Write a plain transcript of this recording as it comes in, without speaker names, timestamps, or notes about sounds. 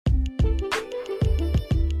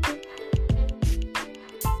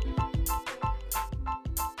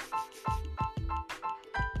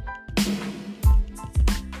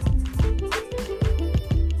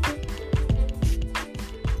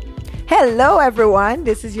Hello, everyone.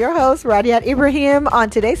 This is your host, Radiat Ibrahim,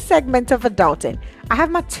 on today's segment of Adulting. I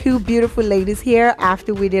have my two beautiful ladies here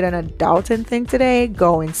after we did an adulting thing today,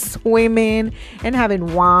 going swimming and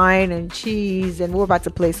having wine and cheese, and we're about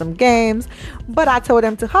to play some games. But I told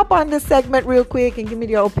them to hop on this segment real quick and give me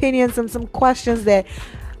your opinions on some questions that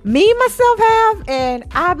me myself have, and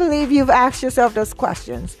I believe you've asked yourself those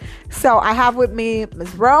questions. So I have with me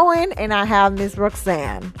Ms. Rowan and I have Ms.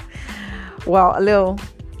 Roxanne. Well, a little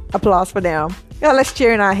applause for them. Yeah, let's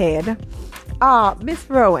cheer in our head. Miss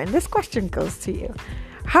Rowan, this question goes to you.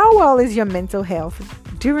 How well is your mental health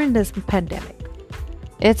during this pandemic?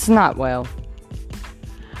 It's not well.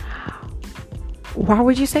 Why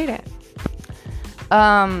would you say that?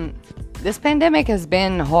 This pandemic has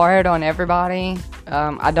been hard on everybody.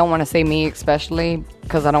 I don't want to say me especially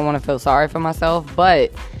because I don't want to feel sorry for myself,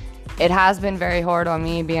 but it has been very hard on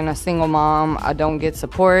me being a single mom. I don't get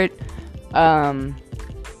support.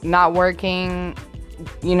 Not working,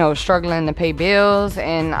 struggling to pay bills,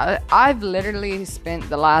 and I've literally spent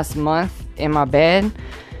the last month in my bed.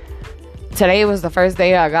 Today was the first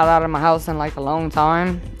day I got out of my house in like a long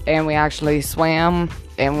time, and we actually swam,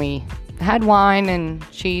 and we had wine and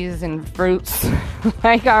cheese and fruits,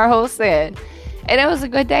 like our host said, and it was a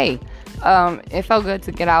good day. It felt good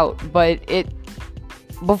to get out, but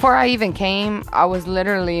before I even came, I was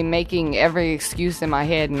literally making every excuse in my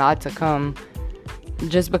head not to come,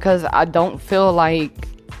 just because I don't feel like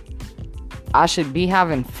I should be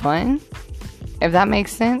having fun, if that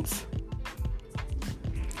makes sense.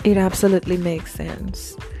 It absolutely makes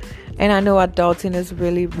sense. And I know adulting is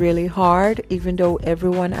really, really hard, even though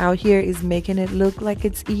everyone out here is making it look like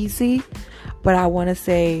it's easy. But I want to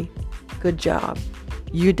say, good job.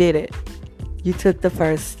 You did it. You took the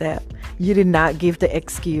first step. You did not give the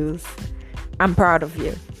excuse. I'm proud of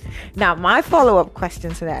you. Now, my follow-up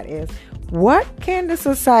question to that is, what can the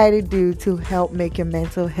society do to help make your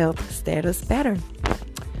mental health status better?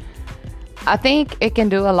 I think it can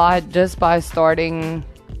do a lot just by starting,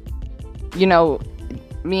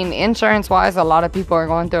 insurance-wise, a lot of people are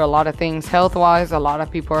going through a lot of things. Health-wise, a lot of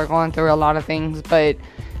people are going through a lot of things. But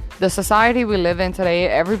the society we live in today,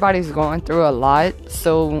 everybody's going through a lot.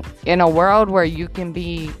 So in a world where you can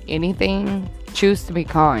be anything, choose to be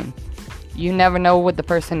kind. You never know what the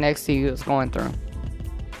person next to you is going through.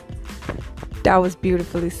 That was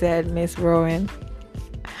beautifully said, Miss Rowan.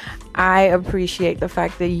 I appreciate the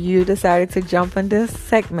fact that you decided to jump on this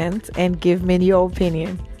segment and give me your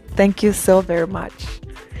opinion. Thank you so very much.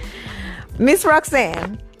 Miss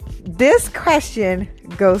Roxanne, this question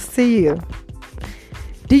goes to you.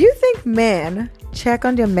 Do you think men check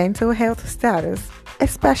on their mental health status,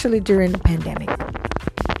 especially during the pandemic?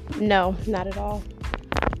 No, not at all.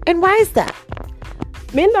 And why is that?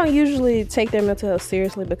 Men don't usually take their mental health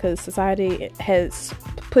seriously because society has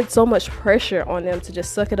put so much pressure on them to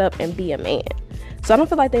just suck it up and be a man. So I don't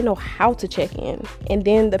feel like they know how to check in. And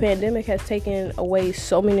then the pandemic has taken away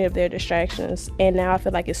so many of their distractions. And now I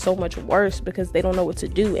feel like it's so much worse because they don't know what to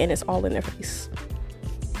do and it's all in their face.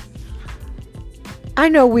 I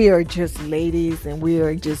know we are just ladies and we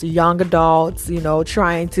are just young adults,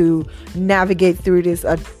 trying to navigate through this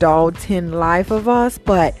adulting life of us,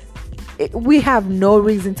 but we have no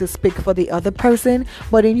reason to speak for the other person.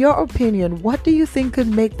 But in your opinion, what do you think could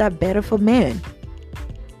make that better for men?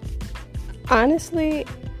 Honestly,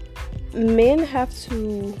 men have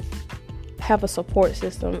to have a support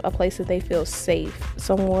system, a place that they feel safe,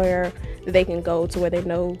 somewhere that they can go to where they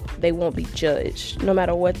know they won't be judged. No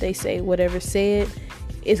matter what they say, whatever's said,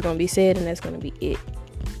 it's going to be said and that's going to be it.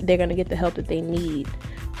 They're going to get the help that they need.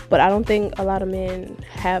 But I don't think a lot of men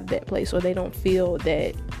have that place, or they don't feel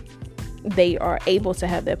that they are able to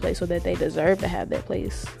have that place, or that they deserve to have that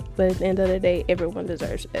place. But at the end of the day, everyone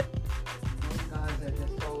deserves it.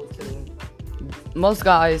 Most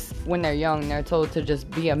guys, when they're young, they're told to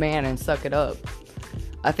just be a man and suck it up.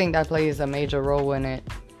 I think that plays a major role in it.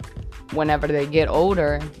 Whenever they get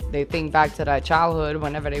older, they think back to that childhood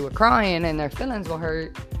whenever they were crying and their feelings were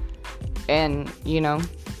hurt. And,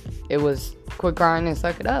 it was quit crying and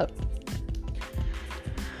suck it up.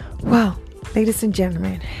 Well, ladies and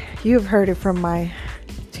gentlemen, you have heard it from my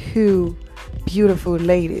two beautiful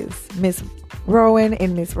ladies, Miss Rowan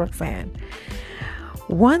and Miss Roxanne.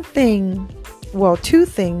 Two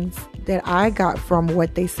things that I got from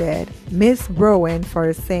what they said. Miss Rowan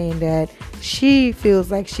for saying that she feels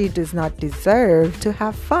like she does not deserve to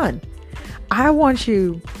have fun. I want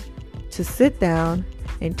you to sit down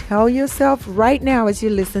and tell yourself right now as you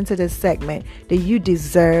listen to this segment that you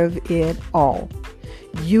deserve it all.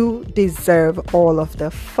 You deserve all of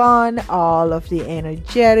the fun, all of the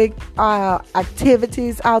energetic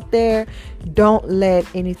activities out there. Don't let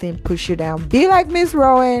anything push you down. Be like Miss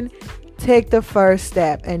Rowan. Take the first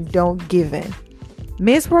step and don't give in.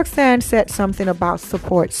 Miss Roxanne said something about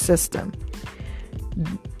support system.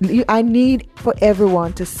 I need for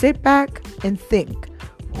everyone to sit back and think,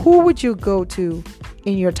 who would you go to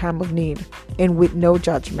in your time of need, and with no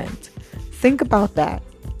judgment? Think about that.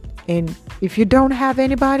 And if you don't have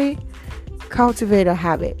anybody, cultivate a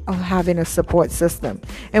habit of having a support system.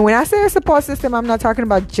 And when I say a support system, I'm not talking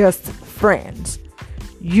about just friends.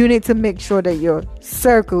 You need to make sure that your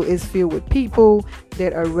circle is filled with people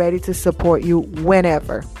that are ready to support you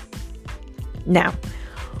whenever. Now,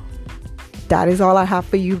 that is all I have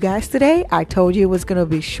for you guys today. I told you it was going to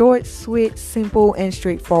be short, sweet, simple, and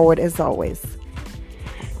straightforward as always.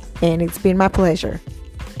 And it's been my pleasure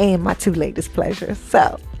and my two ladies' pleasure.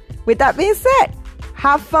 So, with that being said,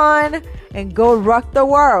 have fun and go rock the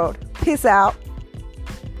world. Peace out.